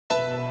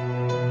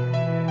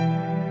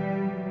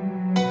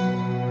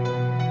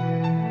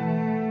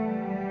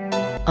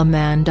A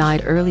man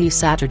died early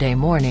Saturday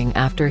morning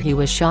after he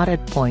was shot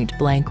at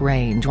point-blank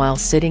range while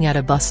sitting at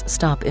a bus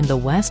stop in the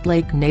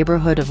Westlake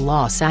neighborhood of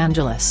Los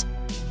Angeles.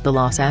 The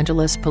Los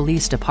Angeles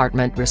Police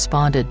Department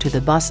responded to the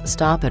bus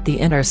stop at the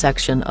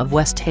intersection of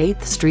West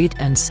 8th Street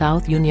and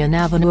South Union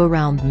Avenue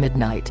around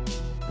midnight.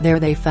 There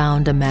they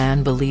found a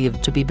man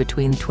believed to be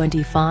between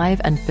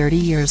 25 and 30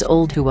 years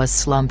old who was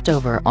slumped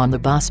over on the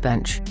bus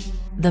bench.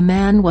 The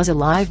man was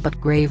alive but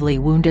gravely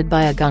wounded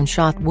by a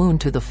gunshot wound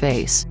to the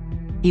face.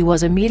 He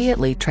was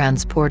immediately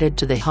transported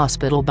to the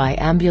hospital by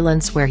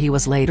ambulance where he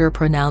was later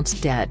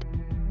pronounced dead.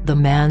 The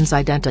man's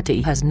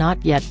identity has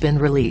not yet been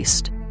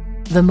released.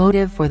 The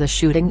motive for the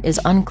shooting is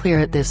unclear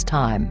at this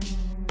time.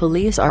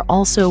 Police are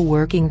also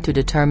working to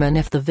determine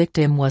if the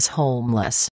victim was homeless.